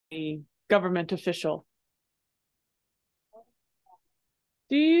government official.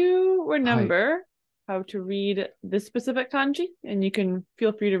 Do you remember how to read this specific kanji? And you can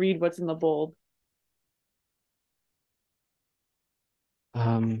feel free to read what's in the bold.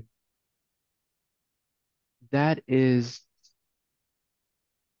 That is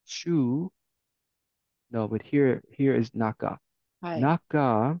Shu. No, but here is Naka.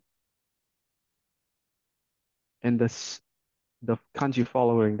 Naka, and the kanji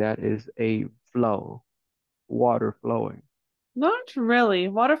following that is a flow, water flowing. Not really.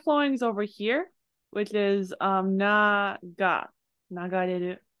 Water flowing is over here, which is naga.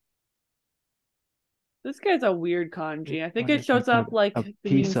 Nagareru. This guy's a weird kanji. I think it shows up like a the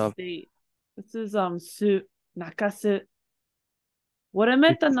piece mean of state. This is su, nakasu.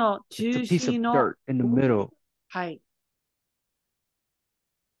 Warameta no it's a piece chushi of no. dirt in the middle. Hai.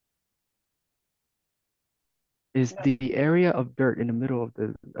 Is the area of dirt in the middle of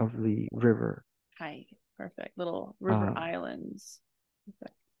the river. Hai. Perfect. Little river Um, islands.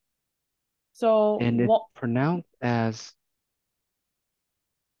 Perfect. So and it's what? pronounced as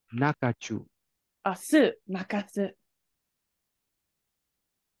Nakachu. Su, nakasu.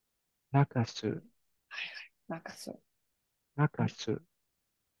 Nakasu. Nakasu. Nakasu.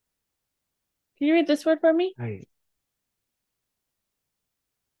 Can you read this word for me? Right.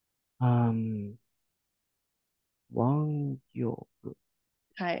 Wangyoku.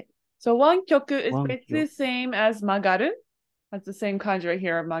 Hai. So wankyoku is basically Wangyoku. the same as magaru. That's the same kanji right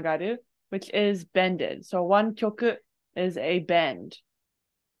here, magaru, which is bended. So wankyoku is a bend.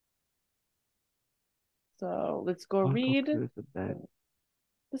 So let's go read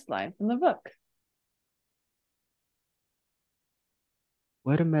this line from the book.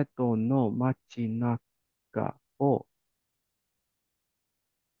 ウェルメットの街中を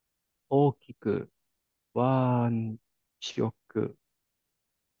大きく湾色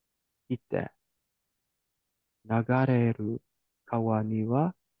して流れる川に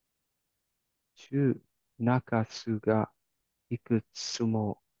は中中州がいくつ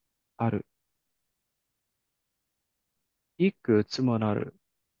もある。いくつもある。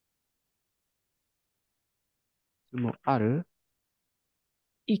つもある。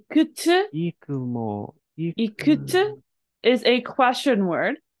Ikutsu? いくも、いく。Ikutsu is a question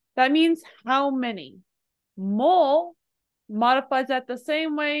word. That means how many. Mo modifies that the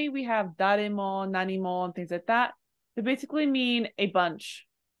same way we have daremo, nanimo, and things like that. They basically mean a bunch.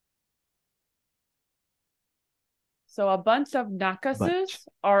 So a bunch of nakasus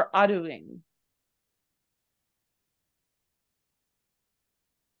are aruing.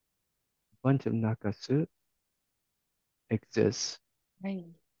 Bunch of nakasu exists Right.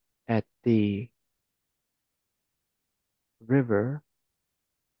 at the river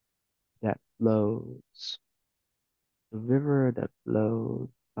that flows. The river that flows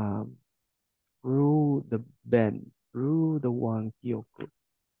through the bend, through the Wangyoku.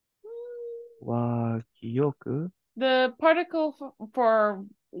 Wangyoku? The particle for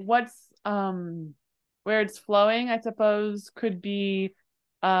what's where it's flowing, I suppose, could be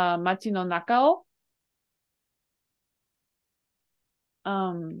machi no nakao.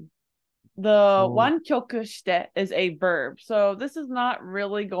 The wankyoku shite is a verb. So this is not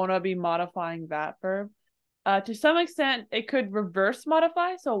really going to be modifying that verb. To some extent, it could reverse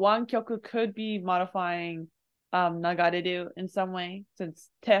modify. So wankyoku could be modifying nagareru in some way, since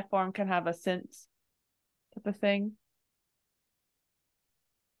te form can have a since type of thing.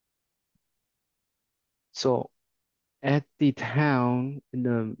 So at the town in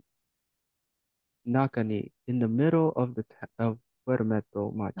the Nakani, in the middle of the of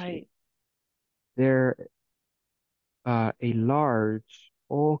Fuermeto Machi, Right. there a large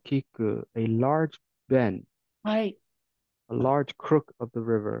okiku, a large bend, Right. a large crook of the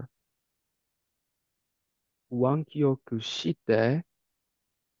river. Wankyoku shite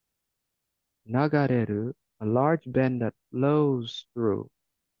nagareru, a large bend that flows through.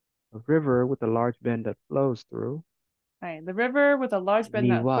 A river with a large bend that flows through. Right. The river with a large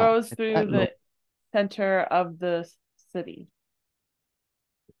bend that Niwa, flows through the center of the city.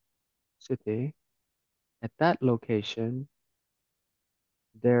 City. At that location,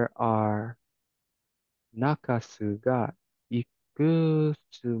 there are nakasu ga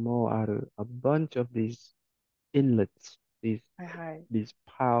ikusumo aru, a bunch of these inlets, these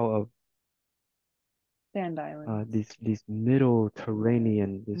pile of sand islands. These middle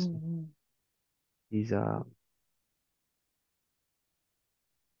terranean, these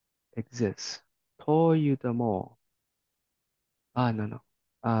exists. というとも、no.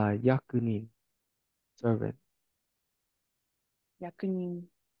 役人 servant. Yakunin.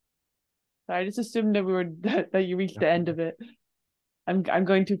 So I just assumed that that you reached the end of it. I'm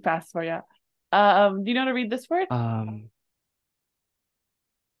going too fast for you. Do you know how to read this word?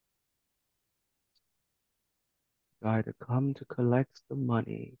 Guy to come to collect the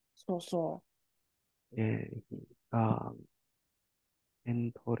money. So. And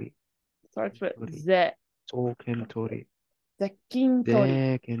Kentori. Starts with Kentori. ze. So Kentori.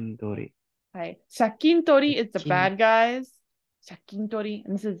 Zekintori. Kentori. Right. Shakintori is the Zekin. bad guys. Shakintori.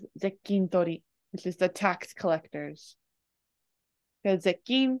 And this is zekintori, which is the tax collectors. Because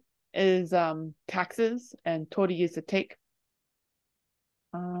zekin is taxes and tori is to take.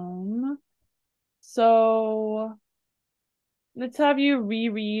 So let's have you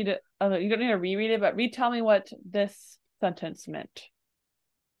reread. You don't need to reread it, but retell me what this sentence meant.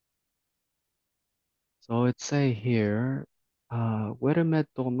 So it say here, ウェルメッ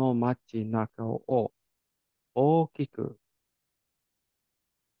トの街中を大きく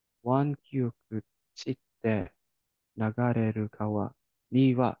湾曲して流れる川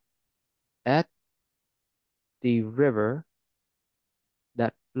には at the river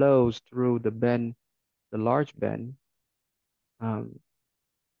that flows through the bend, the large bend,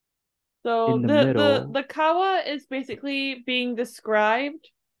 So in the the middle. the kawa is basically being described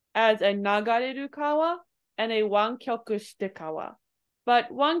as a nagareru kawa and a wankyoku shite kawa.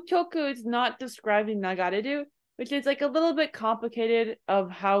 But wankyoku is not describing nagareru, which is like a little bit complicated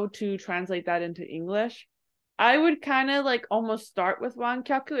of how to translate that into English. I would kind of like almost start with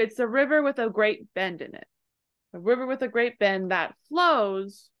wankyoku. It's a river with a great bend in it. A river with a great bend that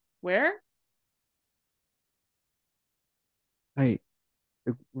flows where? Hey,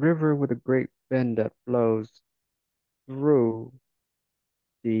 the river with a great bend that flows through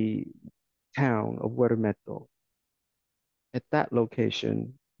the town of Guermeto. At that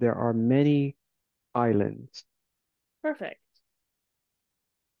location, there are many islands. Perfect.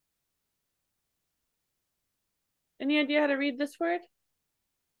 Any idea how to read this word?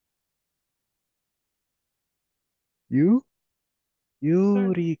 You?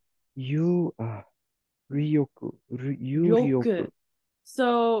 Ryoku. Ryoku. Ryoku.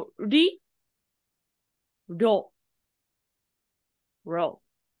 So, ryo, ro.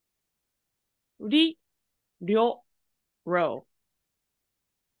 Ryo, ro.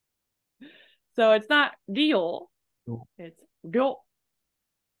 So it's not ryo, it's ryo.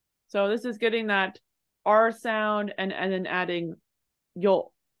 So this is getting that R sound and then adding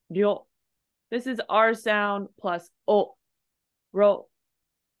yo, ryo. This is R sound plus o, ro,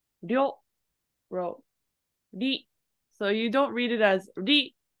 ryo, ro, ri. So you don't read it as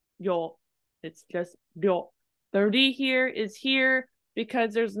ri, yo. It's just ryo. The ri here is here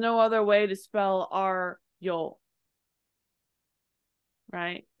because there's no other way to spell R, yo.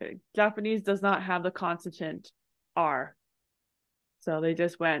 Right? Japanese does not have the consonant R. So they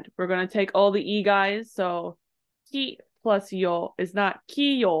just went, we're going to take all the E guys. So ki plus yo is not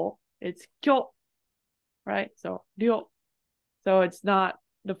ki yo, it's kyo. Right? So ryo. So it's not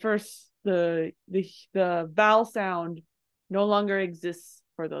the first, the vowel sound no longer exists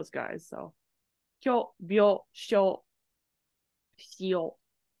for those guys. So kyo, byo, sho, shio.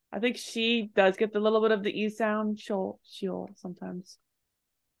 I think she does get the little bit of the E sound, sho, shio sometimes.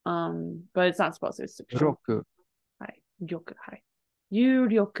 But it's not supposed to. It's Roku. Hi, ryoku. Hi,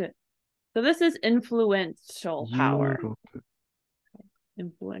 yuryoku. So this is influential power. Yuroku.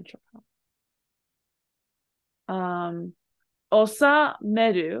 Influential power.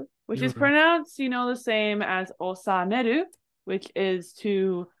 Osameru, which is pronounced, the same as osameru, which is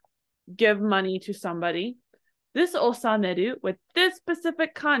to give money to somebody. This osameru with this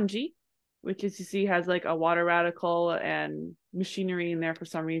specific kanji, which is you see has like a water radical and machinery in there for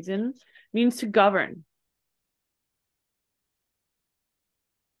some reason, means to govern.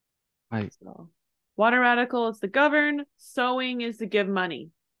 Right. So, water radical is to govern, sewing is to give money.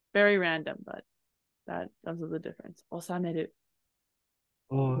 Very random, but those are the difference. Osameru.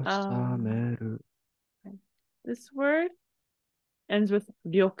 Osameru. This word ends with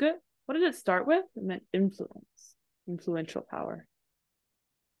ryoku. What did it start with? It meant influence, influential power.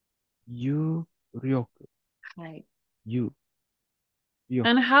 Yuryoku. Hi. You.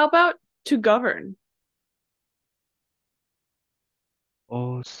 And how about to govern?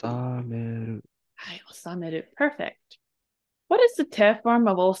 Osameru. Hi, osameru. Perfect. What is the te form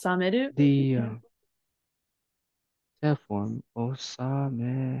of osameru? The te form,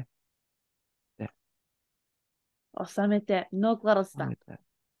 osamete. Osamete no clarosta. Osamete.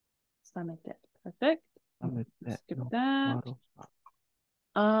 Osamete. Perfect. Osamete Skip no that.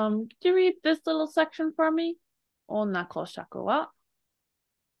 clarosta. Could you read this little section for me? Onna koshaku wa?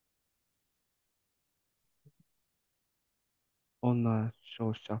 女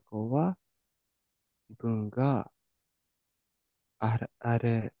小釈は自分があれ、あ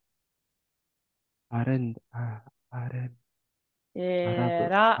れん、あ、あれ、アラ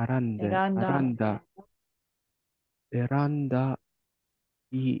ブ、アランデ、アラ選んだ。ンダ、選んだ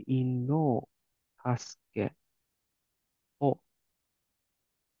委員の助けを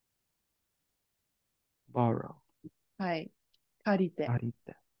borrow、はい。借りて。借り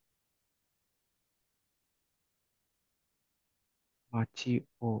て、町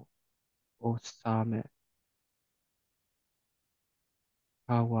を治め、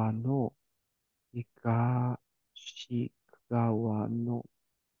川の東側の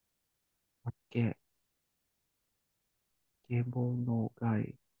竹、獣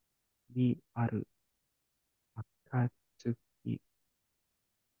街にある暁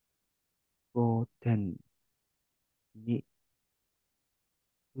御殿に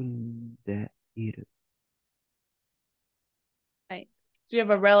住んでいる。Right. So you have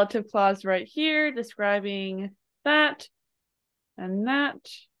a relative clause right here describing that and that.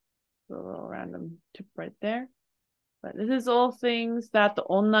 So a little random tip right there. But this is all things that the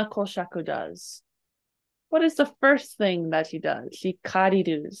onna koshaku does. What is the first thing that he does? He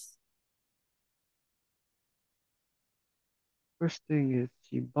karirus. First thing is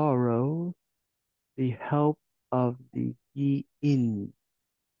she borrows the help of the in,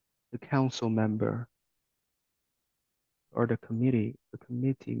 the council member or the committee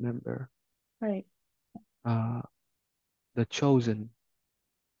member, Right. uh, the chosen,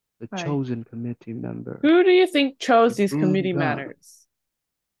 the Right. chosen committee member Who do you think to chose these bring committee them matters?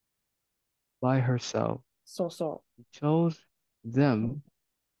 by herself. So. She chose them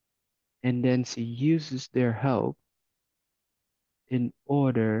and then she uses their help in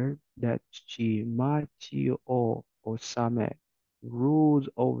order that Shimachi o Osame rules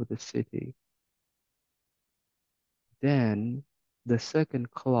over the city. Then the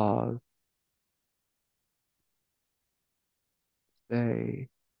second clause say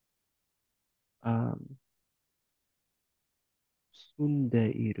um, 住んで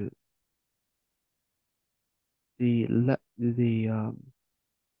いる. The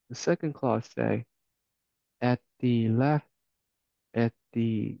second clause say at the left at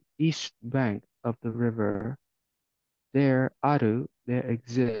the east bank of the river there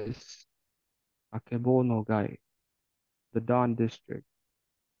exists Akebo Gai, the Don district.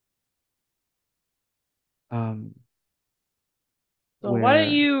 Um, So why don't where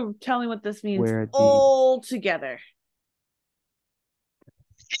you tell me what this means where the all together?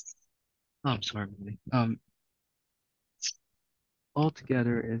 oh, I'm sorry,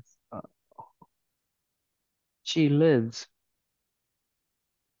 altogether is she lives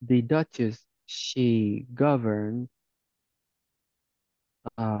the Duchess she governed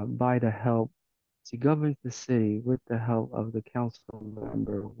by the help she governs the city with the help of the council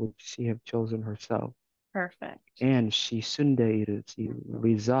member which she have chosen herself. Perfect. And she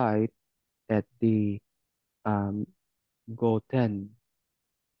reside at the um, Goten,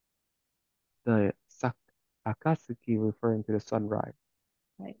 the Akatsuki referring to the sunrise,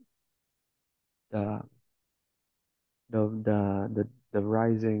 Right. the the the the, the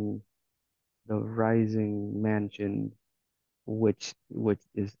rising mansion which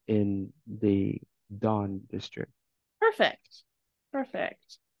is in the Dawn district. Perfect.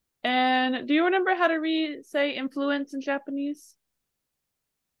 Perfect. And do you remember how to say influence in Japanese?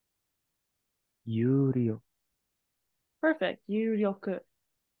 Yurio. Perfect. Yuryoku.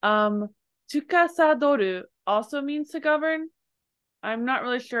 Um, Tsukasadoru also means to govern. I'm not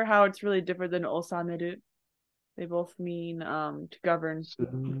really sure how it's really different than osameru. They both mean to govern.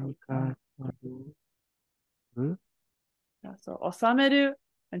 Tsukakaru. Yeah, so osameru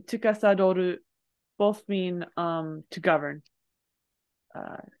and tsukasadoru both mean to govern,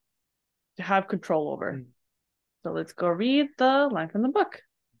 uh, to have control over. So let's go read the line from the book.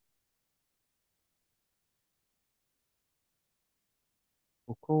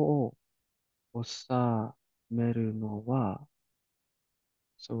 ここを治めるのは、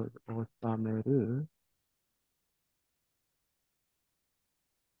そう、治める、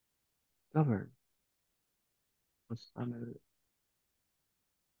govern, 治める、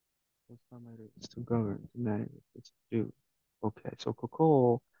治める is to govern, to manage, is to do. Okay, so こ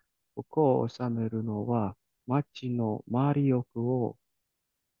こを治めるのは、町の周り欲を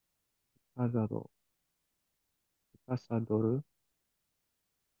司る、司る、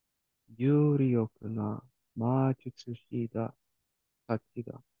有力な魔術師だ、たち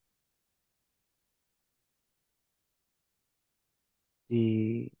だ。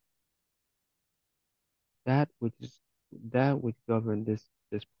The, that which is, that which govern this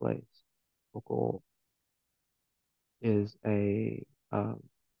place. ここ is a,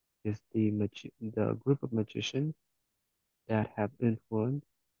 is the group of magicians that have influence,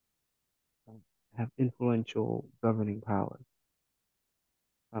 have influential governing power,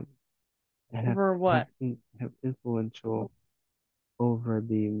 um, and Over what? have influential over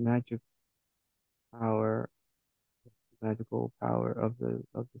the power, magical power of the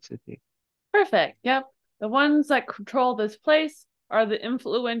city. Perfect. Yep. The ones that control this place are the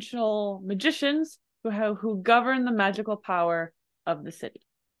influential magicians who govern the magical power of the city.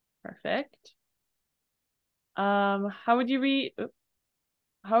 Perfect. How would you read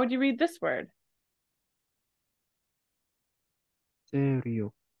this word?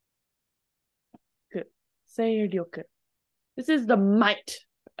 Seiryoku. Good. Seiryoku. This is the might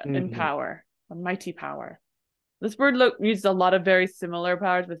and Seiryoku. power, the mighty power. This word uses a lot of very similar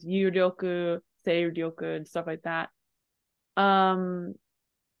powers with yuryoku, seiryoku, and stuff like that.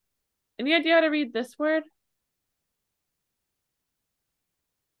 Any idea how to read this word?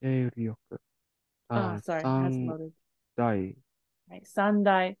 Seiryoku. Oh, sorry, it hasn't loaded. Sandai. Right,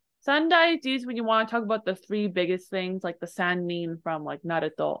 sandai. Sandai is used when you want to talk about the three biggest things, like the sannin from like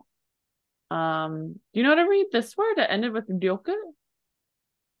Naruto. Do you know how to read this word that ended with ryoku?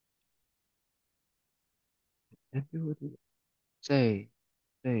 Say.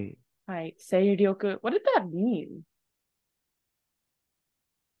 Right, seiryoku. What did that mean?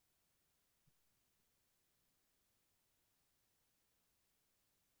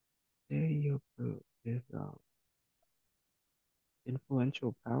 Seiryoku is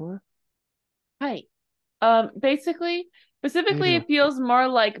influential power. Right. Basically, specifically, it Seiryoku. feels more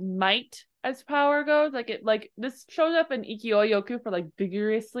like might as power goes. Like this shows up in Ikioyoku for like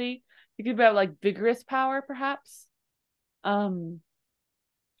vigorously. You could have like vigorous power, perhaps. Versus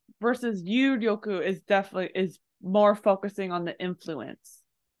Yuryoku is more focusing on the influence.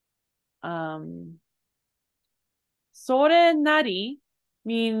 Sore nari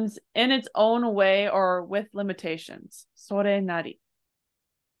means in its own way or with limitations. Sore nari.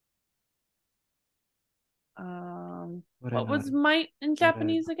 What was might in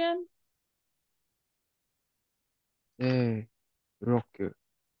Japanese again? Roku.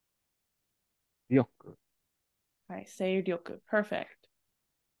 Ryoku. Right, seiryoku. Perfect.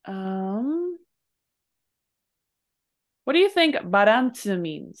 What do you think baranzu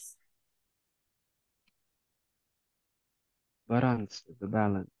means? Balance, the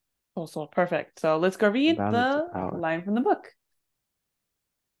balance. Also perfect. So let's go read Balance of the power. line from the book.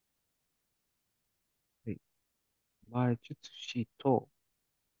 魔術師と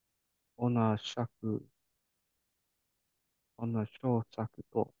オナ作、オナ小作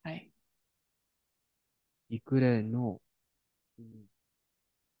とはい。イクレの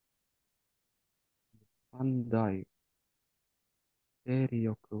三大勢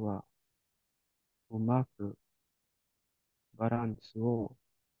力はうまくバランスを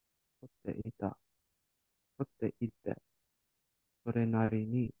とっていて、それなり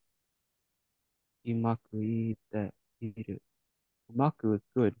にうまくいっている。うまく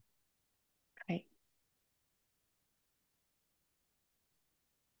good. はい。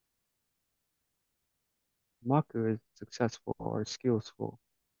うまく is successful or skillful.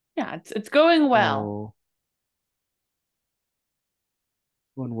 Yeah, it's going well.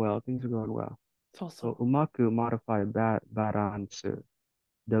 So, going well. Things are going well. So, うまく modify balance.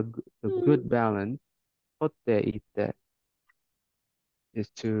 The good balance とっていて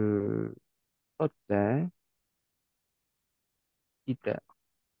is to とっていて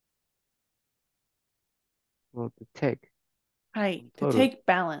well, to take. はい。To 取る take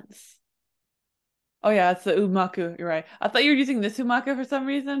balance. Oh yeah, it's the umaku. You're right. I thought you were using this umaku for some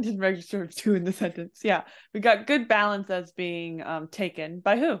reason. Didn't register two in the sentence. Yeah, we got good balance as being taken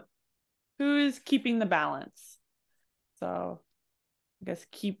by who? Who is keeping the balance? So I guess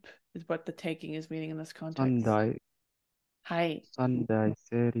keep is what the taking is meaning in this context. はい。三大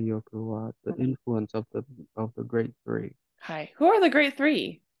勢力は the influence of the great three はい。Who are the great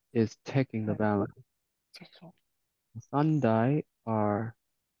three? is taking the balance. そう。三大 are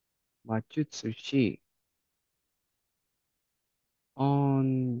魔術師、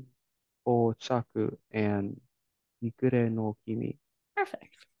on 工作 and いくれの君 Perfect.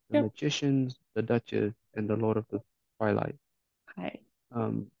 the Yep. magicians, the Duchess, and the Lord of the Twilight. はい。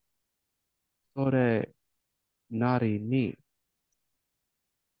それなりに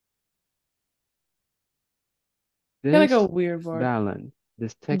I feel like a this weird word. balance,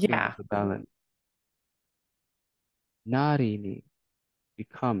 this taking Yeah. of the balance, なりに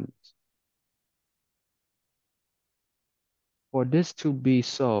becomes for this to be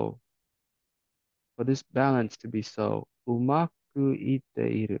so, for this balance to be so, うまくいって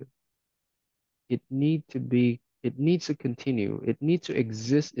いる it need to be It needs to continue. It needs to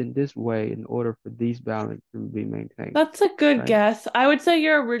exist in this way in order for these balance to be maintained, That's a good right? guess. I would say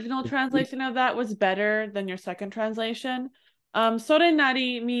your original It needs, translation of that was better than your second translation.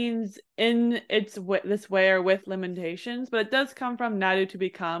 Sorenari means in its this way or with limitations, but it does come from naru to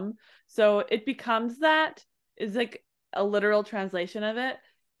become. So it becomes that is like a literal translation of it,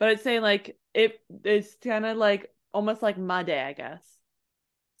 but it's saying like it's kind of like almost like made, I guess.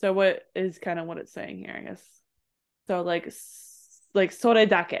 So what is kind of what it's saying here, I guess. So like sore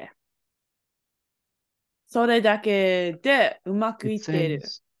dake. それだけでうまくい it ってる。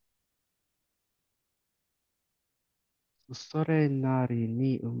says, それなり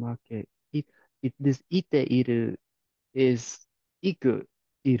にうまくthis いている is いく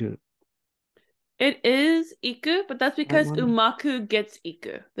いる, It is iku, but that's right, because Money? umaku gets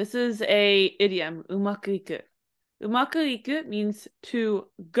iku. This is a idiom, umaku iku. Umaku iku means to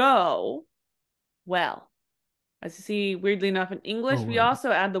go well. As you see, weirdly enough, in Oh, English, we well.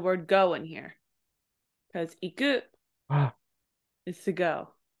 also add the word go in here. Because iku Ah, is to go.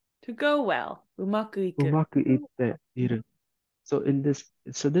 To go well. Umaku iku. うまくいっている. So this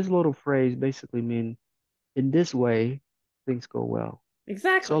little phrase basically means in this way, things go well. So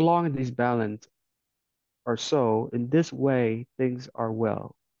Exactly. long as these balance are so, in this way, things are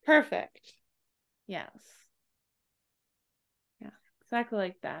well. Perfect. Yes. Yeah. Exactly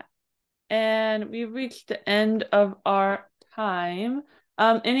like that. And we've reached the end of our time.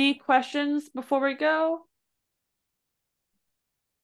 Any questions before we go?